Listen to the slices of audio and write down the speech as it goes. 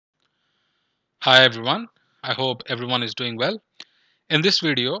Hi everyone, I hope everyone is doing well. In this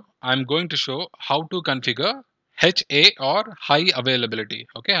video, I'm going to show how to configure HA or high availability.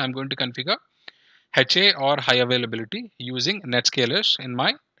 Okay, I'm going to configure HA or high availability using Netscalers in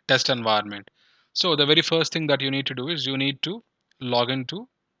my test environment. So the very first thing that you need to do is you need to log into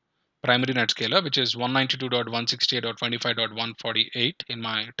primary Netscaler, which is 192.168.25.148 in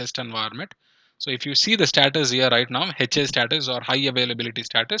my test environment. So if you see the status here right now, HA status or high availability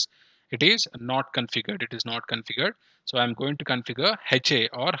status, it is not configured. It is not configured. So I'm going to configure HA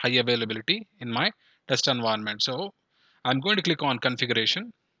or high availability in my test environment. So I'm going to click on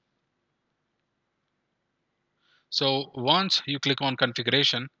configuration. So once you click on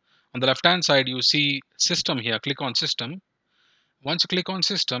configuration, on the left hand side, you see system here. Click on system. Once you click on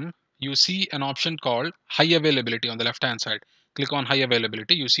system, you see an option called high availability on the left hand side. Click on high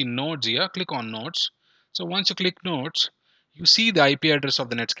availability. You see nodes here. Click on nodes. So once you click nodes, you see the IP address of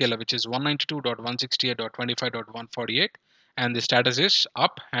the Netscaler, which is 192.168.25.148, and the status is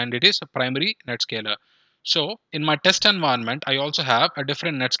up and it is a primary Netscaler. So in my test environment, I also have a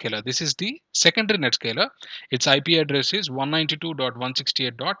different Netscaler. This is the secondary Netscaler. Its IP address is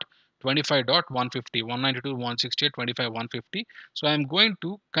 192.168.25.150, 192.168.25.150. So I'm going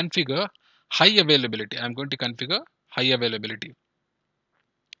to configure high availability. I'm going to configure high availability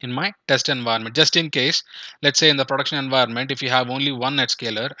in my test environment. Just in case, let's say in the production environment, if you have only one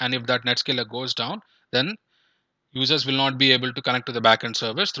Netscaler and if that Netscaler goes down, then users will not be able to connect to the backend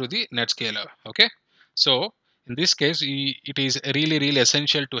service through the Netscaler. Okay. So in this case, it is really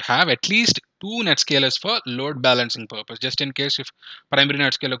essential to have at least two Netscalers for load balancing purpose. Just in case if primary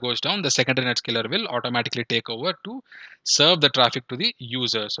Netscaler goes down, the secondary Netscaler will automatically take over to serve the traffic to the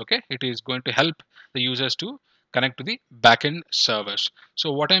users. Okay. It is going to help the users to connect to the backend servers.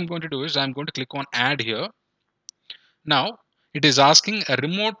 So what I'm going to do is I'm going to click on add here. Now it is asking a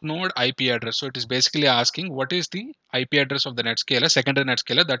remote node IP address. So it is basically asking what is the IP address of the Netscaler, secondary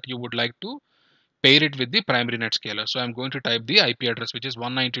Netscaler that you would like to pair it with the primary Netscaler. So I'm going to type the IP address, which is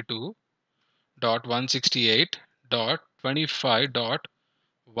 192.168.25.150,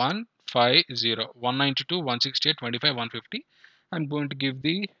 192.168.25.150. I'm going to give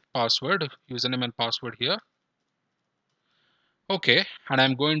the password, username and password here. Okay, and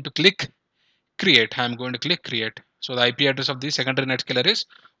I'm going to click create. I'm going to click create. So the IP address of the secondary Netscaler is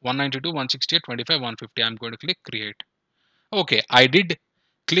 192.168.25.150. I'm going to click create. Okay, I did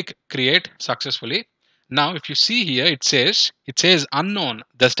click create successfully. Now if you see here, it says unknown.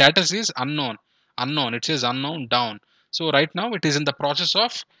 The status is unknown. Unknown. It says unknown down. So right now it is in the process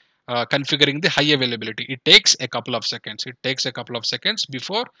of configuring the high availability. It takes a couple of seconds. It takes a couple of seconds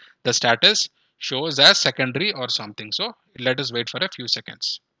before the status shows as secondary or something. So let us wait for a few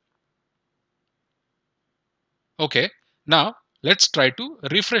seconds. Okay, now let's try to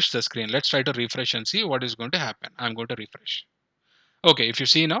refresh the screen. Let's try to refresh and see what is going to happen. I'm going to refresh. Okay, if you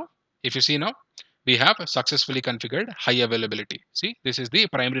see now, we have successfully configured high availability. See, this is the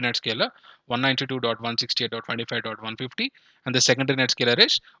primary Netscaler 192.168.25.150 and the secondary Netscaler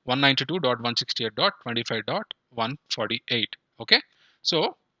is 192.168.25.148. Okay,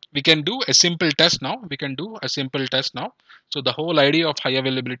 so we can do a simple test now. So the whole idea of high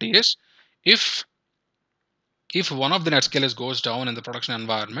availability is if one of the Netscalers goes down in the production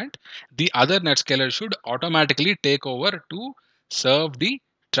environment, the other Netscaler should automatically take over to serve the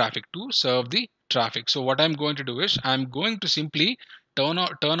traffic. So what I'm going to do is I'm going to simply turn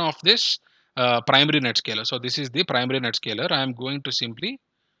off this primary Netscaler. So this is the primary Netscaler. I'm going to simply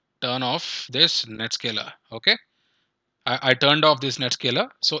turn off this Netscaler. Okay. I turned off this Netscaler.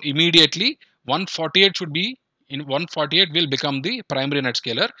 So immediately 148 should be in 148 will become the primary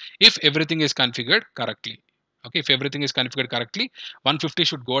Netscaler if everything is configured correctly. Okay, if everything is configured correctly, 150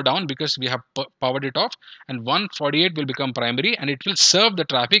 should go down because we have powered it off, and 148 will become primary and it will serve the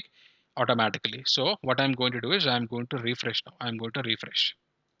traffic automatically. So what I'm going to do is I'm going to refresh now. I'm going to refresh.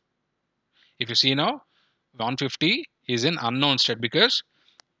 If you see now, 150 is in unknown state because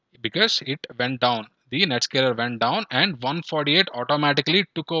it went down. The Netscaler went down and 148 automatically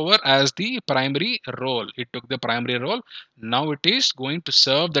took over as the primary role. It took the primary role. Now it is going to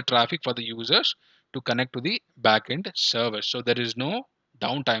serve the traffic for the users to connect to the backend service. So there is no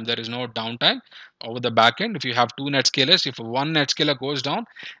downtime. There is no downtime over the backend. If you have two Netscalers, if one Netscaler goes down,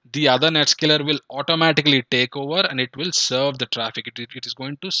 the other Netscaler will automatically take over and it will serve the traffic. It is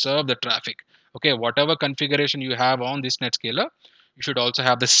going to serve the traffic. Okay, whatever configuration you have on this Netscaler, you should also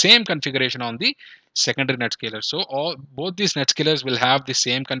have the same configuration on the secondary Netscaler. So both these Netscalers will have the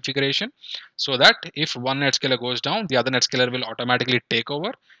same configuration so that if one Netscaler goes down, the other Netscaler will automatically take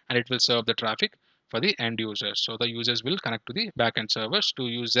over and it will serve the traffic for the end users. So the users will connect to the backend servers to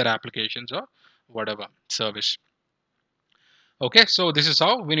use their applications or whatever service. Okay, so this is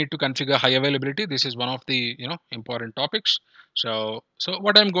how we need to configure high availability. This is one of the important topics. So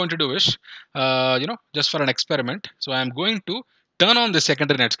what I'm going to do is just for an experiment. So I'm going to turn on the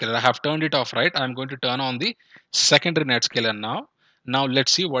secondary Netscaler. I have turned it off, right? I'm going to turn on the secondary Netscaler now. Now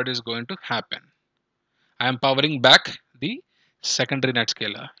let's see what is going to happen. I am powering back the secondary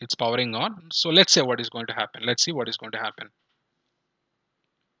Netscaler. It's powering on. So let's say what is going to happen. Let's see what is going to happen.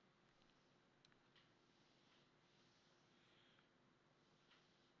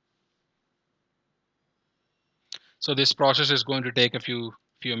 So this process is going to take a few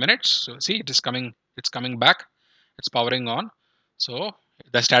minutes. So see, it's coming back, it's powering on. So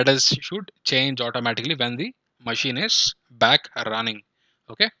the status should change automatically when the machine is back running.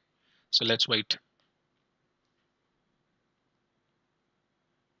 Okay, so let's wait.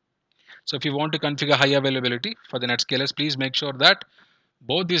 So if you want to configure high availability for the Netscalers, please make sure that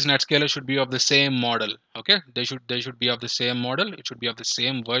both these Netscalers should be of the same model. Okay, they should be of the same model. It should be of the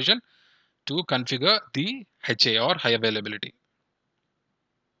same version to configure the HA or high availability.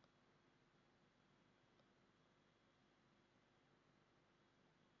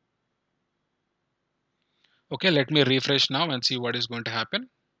 Okay, let me refresh now and see what is going to happen.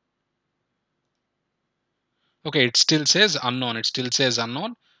 Okay, it still says unknown. It still says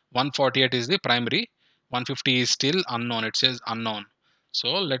unknown. 148 is the primary. 150 is still unknown. It says unknown.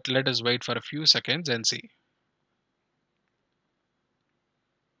 So let us wait for a few seconds and see.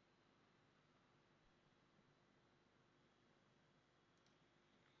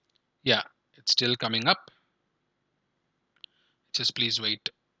 Yeah, it's still coming up. Just please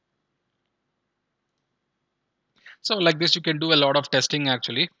wait. So like this, you can do a lot of testing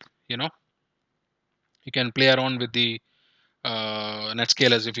actually. You know, you can play around with the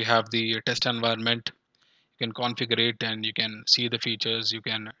Netscalers if you have the test environment. You can configure it and you can see the features. You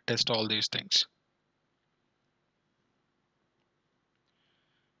can test all these things.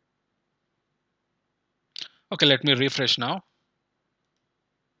 Okay, let me refresh now.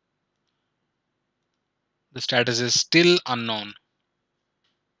 The status is still unknown.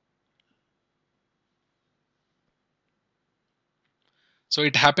 So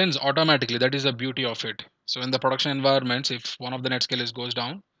it happens automatically. That is the beauty of it. So in the production environments, if one of the Netscalers goes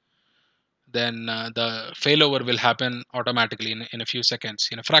down, then the failover will happen automatically in a few seconds,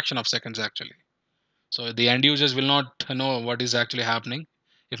 in a fraction of seconds actually. So the end users will not know what is actually happening.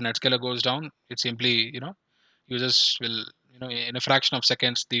 If Netscaler goes down, it simply, users will, in a fraction of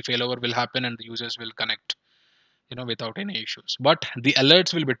seconds, the failover will happen and the users will connect, without any issues. But the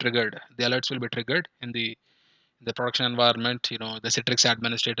alerts will be triggered. The alerts will be triggered in the production environment. The Citrix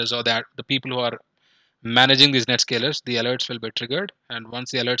administrators or the people who are managing these Netscalers, the alerts will be triggered, and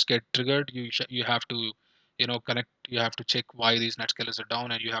once the alerts get triggered, you have to connect. You have to check why these Netscalers are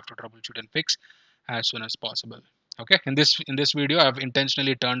down, and you have to troubleshoot and fix as soon as possible. Okay, in this video, I've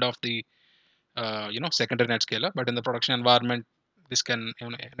intentionally turned off the secondary Netscaler, but in the production environment, this can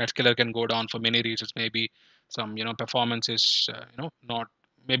Netscaler can go down for many reasons. Maybe some performance is not,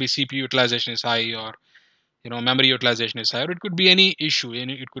 maybe CPU utilization is high, or memory utilization is higher. It could be any issue.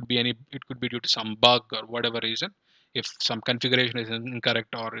 It could be due to some bug or whatever reason. If some configuration is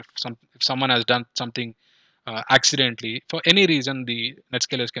incorrect, or if someone has done something accidentally, for any reason, the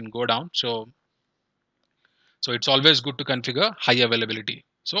Netscalers can go down. So it's always good to configure high availability.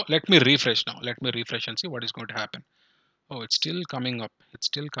 So let me refresh now. Let me refresh and see what is going to happen. Oh, it's still coming up. It's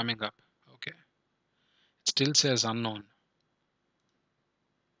still coming up. Okay. It still says unknown.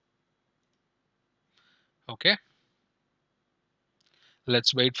 Okay.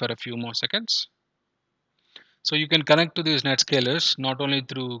 Let's wait for a few more seconds. So you can connect to these Netscalers not only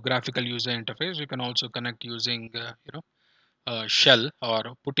through graphical user interface. You can also connect using shell or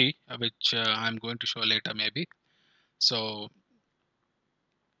putty, which I'm going to show later maybe. So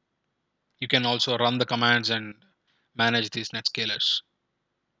you can also run the commands and manage these Netscalers.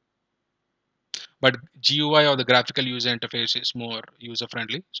 But GUI or the graphical user interface is more user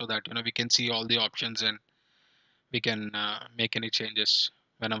friendly, so that we can see all the options and we can make any changes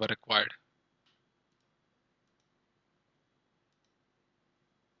whenever required.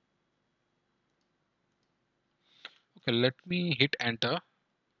 Okay, let me hit enter.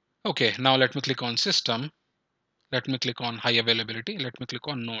 Okay, now let me click on system. Let me click on high availability. Let me click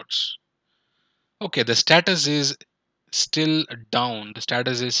on nodes. Okay, the status is still down. The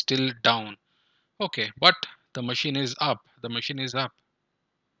status is still down. Okay, but the machine is up. The machine is up.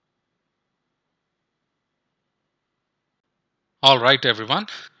 All right, everyone.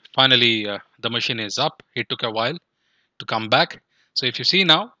 Finally, the machine is up. It took a while to come back. So if you see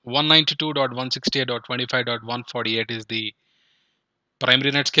now, 192.168.25.148 is the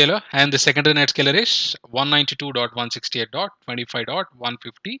primary Netscaler, and the secondary Netscaler is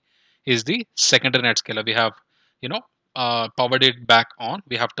 192.168.25.150 is the secondary Netscaler. We have, you know, powered it back on.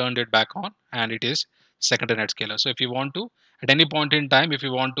 We have turned it back on, and it is secondary Netscaler. So if you want to, at any point in time, if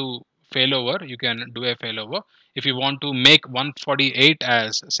you want to failover, you can do a failover. If you want to make 148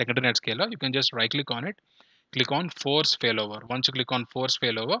 as secondary Netscaler, you can just right click on it, click on force failover. Once you click on force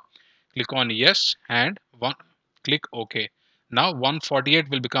failover, click on yes, and click OK. Now 148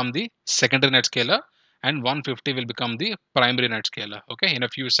 will become the secondary Netscaler and 150 will become the primary Netscaler. Okay, in a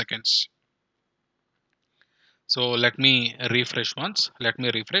few seconds. So let me refresh once. Let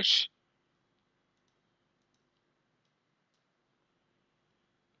me refresh.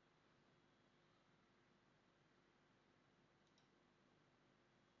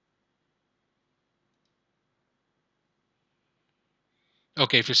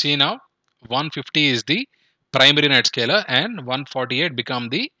 Okay, if you see now, 150 is the primary Netscaler and 148 became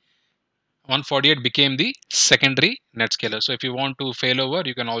the secondary Netscaler. So if you want to failover,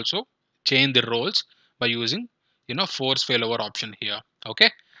 you can also change the roles by using, force failover option here.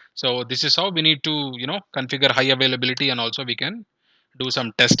 Okay. So this is how we need to, configure high availability, and also we can do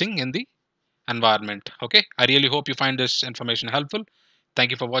some testing in the environment. Okay. I really hope you find this information helpful.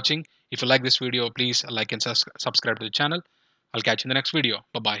 Thank you for watching. If you like this video, please like and subscribe to the channel. I'll catch you in the next video.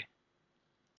 Bye bye.